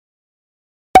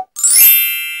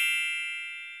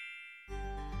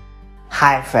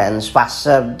Hi friends, what's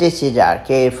up? This is our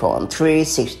iPhone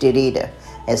 360 reader.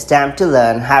 It's time to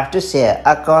learn how to share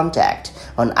a contact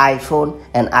on iPhone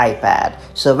and iPad.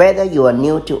 So whether you are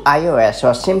new to iOS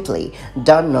or simply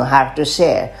don't know how to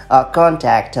share a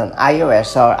contact on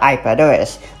iOS or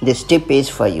iPadOS, this tip is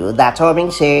for you. That all being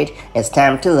said, it's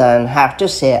time to learn how to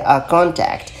share a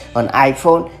contact on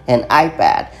iPhone and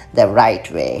iPad the right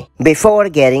way. Before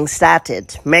getting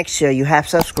started, make sure you have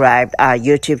subscribed our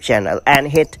YouTube channel and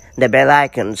hit the bell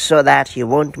icon so that you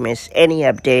won't miss any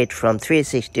update from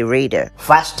 360 Reader.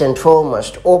 First and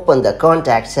foremost, open the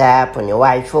Contacts app on your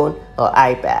iPhone or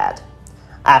iPad.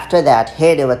 After that,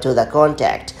 head over to the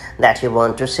contact that you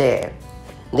want to share.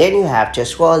 Then you have to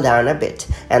scroll down a bit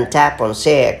and tap on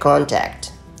Share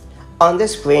Contact. On the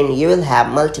screen, you will have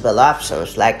multiple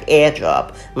options like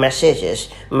AirDrop, Messages,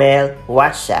 Mail,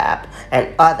 WhatsApp,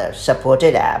 and other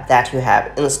supported apps that you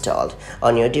have installed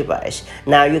on your device.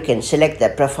 Now you can select the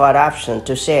preferred option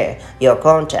to share your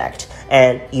contact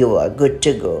and you are good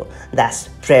to go. That's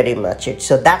pretty much it.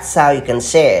 So that's how you can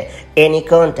share any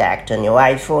contact on your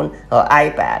iPhone or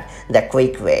iPad the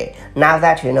quick way. Now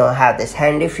that you know how this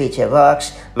handy feature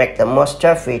works, make the most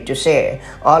of it to share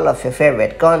all of your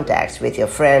favorite contacts with your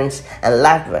friends and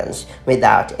loved ones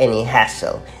without any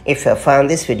hassle. If you found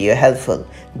this video helpful,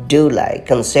 do like,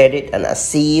 consider it, and I'll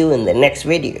see you in the next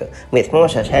video with more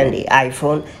such handy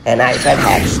iPhone and iPad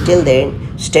hacks. Till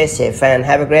then, stay safe and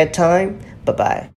have a great time. Bye-bye.